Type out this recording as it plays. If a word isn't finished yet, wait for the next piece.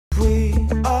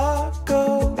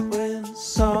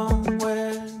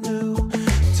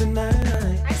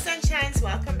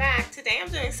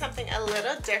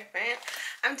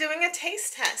doing a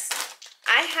taste test.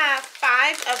 I have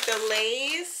 5 of the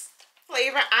Lay's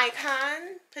Flavor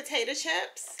Icon potato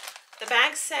chips. The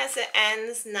bag says it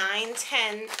ends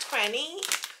 9/10/20.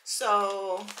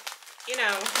 So, you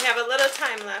know, we have a little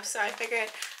time left. So I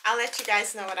figured I'll let you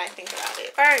guys know what I think about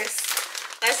it.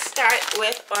 First, let's start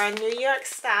with our New York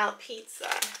style pizza.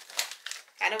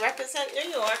 Gotta represent New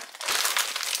York.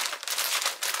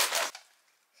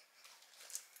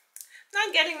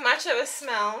 Not getting much of a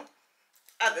smell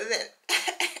other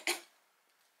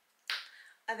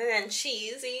than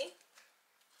cheesy.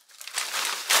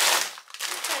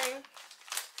 Okay.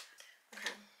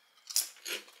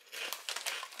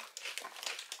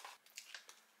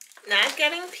 Not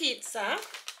getting pizza.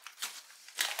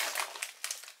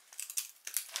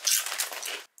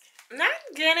 Not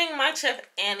getting much of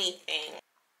anything.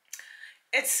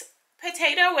 It's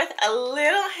potato with a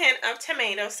little hint of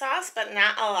tomato sauce, but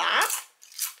not a lot.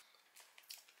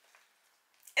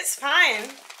 It's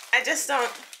fine. I just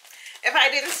don't, if I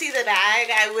didn't see the bag,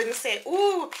 I wouldn't say,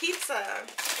 ooh, pizza.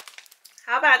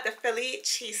 How about the Philly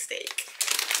cheesesteak?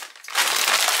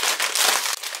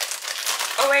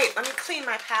 Oh wait, let me clean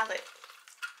my palate.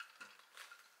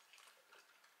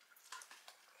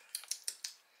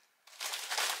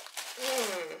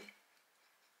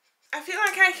 I feel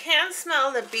like I can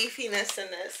smell the beefiness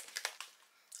in this.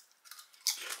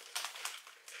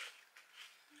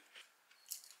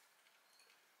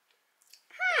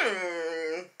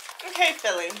 Okay,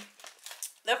 Philly.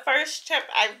 The first chip,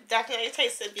 I definitely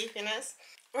tasted beefiness.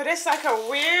 But it's like a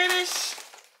weirdish,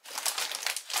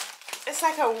 it's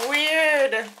like a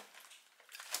weird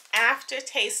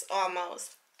aftertaste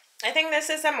almost. I think this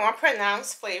is a more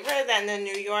pronounced flavor than the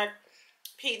New York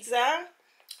pizza.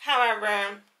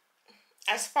 However,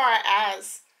 as far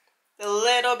as the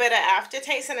little bit of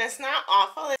aftertaste, and it's not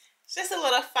awful, it's just a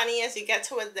little funny as you get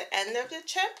towards the end of the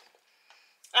chip.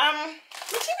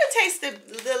 But you can taste the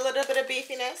little bit of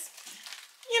beefiness.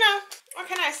 You know, what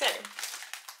can I say?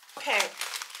 Okay,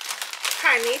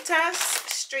 Carnitas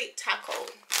street taco.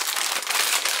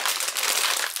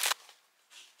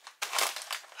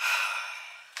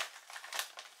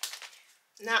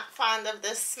 Not fond of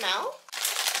this smell.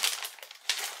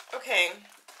 Okay,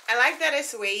 I like that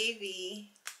it's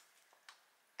wavy.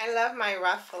 I love my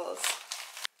ruffles.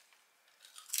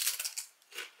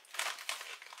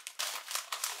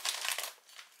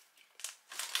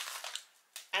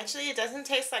 Actually, it doesn't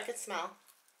taste like it smells.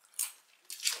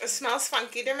 It smells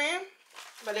funky to me,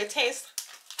 but it tastes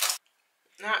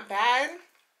not bad.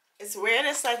 It's weird,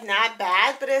 it's like not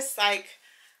bad, but it's like,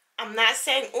 I'm not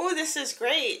saying, oh, this is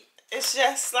great. It's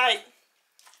just like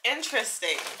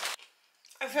interesting.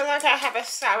 I feel like I have a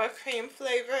sour cream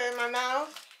flavor in my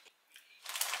mouth.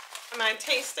 Am I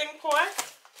tasting pork?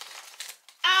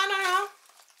 I don't know.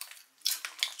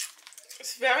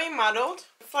 It's very muddled.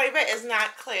 The flavor is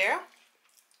not clear.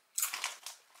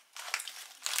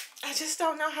 I just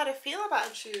don't know how to feel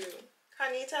about you,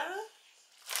 Carnita.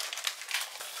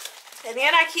 And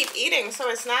yet I keep eating, so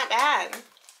it's not bad.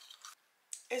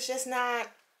 It's just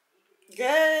not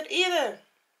good either.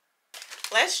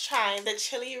 Let's try the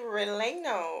chili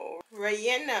relleno.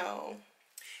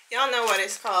 Y'all know what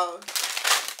it's called.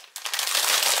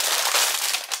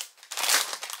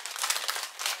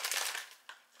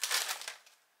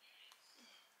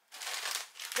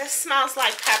 This smells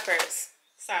like peppers.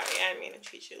 Sorry, I didn't mean to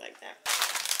treat you like that.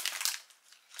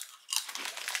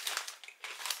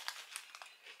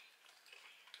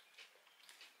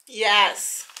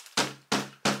 Yes.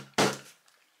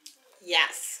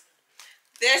 Yes.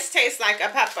 This tastes like a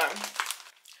pepper.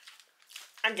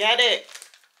 I get it.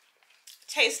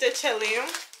 Taste the chili.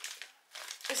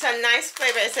 It's a nice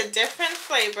flavor. It's a different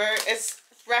flavor. It's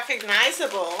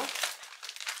recognizable.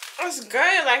 It's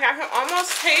good. Like, I can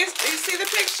almost taste. Do you see the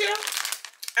picture?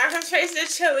 I can taste the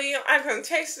chili. I can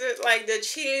taste it, like the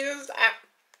cheese.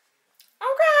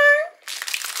 Okay.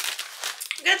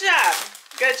 Good job.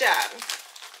 Good job.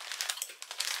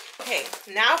 Okay,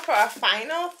 now for our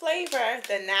final flavor,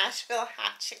 the Nashville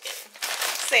hot chicken.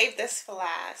 Save this for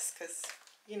last, because,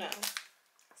 you know,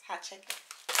 it's hot chicken.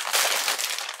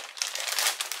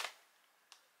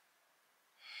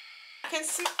 I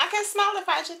can smell the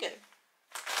fried chicken.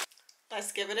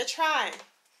 Let's give it a try.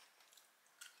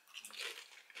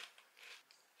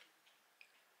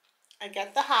 I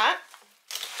get the hot.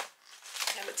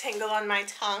 I have a tingle on my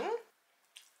tongue.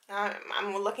 Now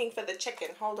I'm looking for the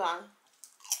chicken. Hold on.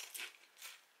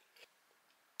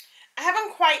 I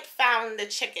haven't quite found the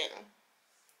chicken.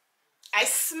 I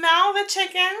smell the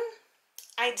chicken.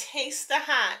 I taste the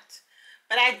hot.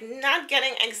 But I'm not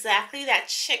getting exactly that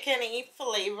chicken-y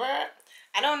flavor.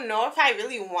 I don't know if I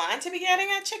really want to be getting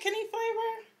a chicken-y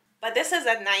flavor. But this is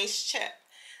a nice chip.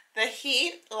 The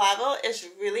heat level is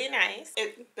really nice.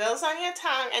 It builds on your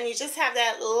tongue and you just have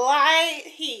that light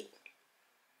heat.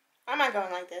 Why am I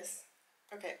going like this?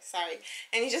 Okay, sorry.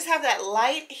 And you just have that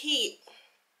light heat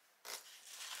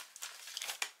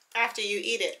after you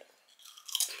eat it.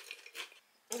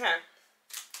 Okay.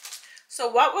 So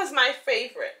what was my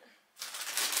favorite?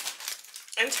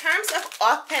 In terms of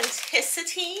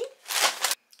authenticity,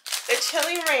 the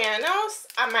chili rellenos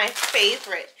are my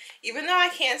favorite. Even though I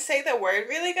can't say the word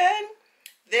really good,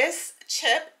 this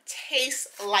chip tastes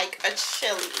like a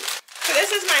chili. So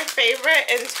this is my favorite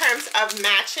in terms of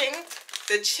matching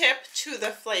the chip to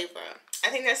the flavor. I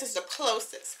think this is the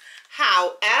closest.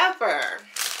 However,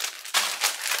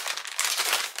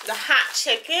 the hot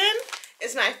chicken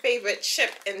is my favorite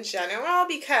chip in general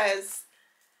because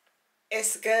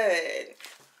it's good.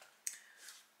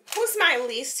 Who's my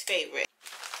least favorite?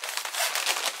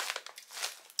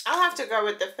 I'll have to go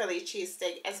with the Philly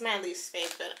cheesesteak as my least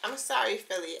favorite. I'm sorry,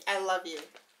 Philly. I love you.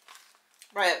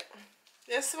 But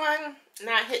this one,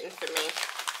 not hitting for me.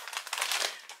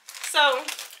 So,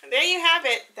 there you have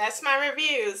it. That's my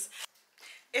reviews.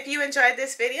 If you enjoyed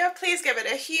this video, please give it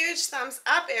a huge thumbs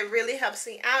up. It really helps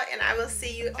me out, and I will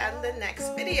see you in the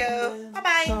next video.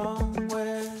 Bye-bye.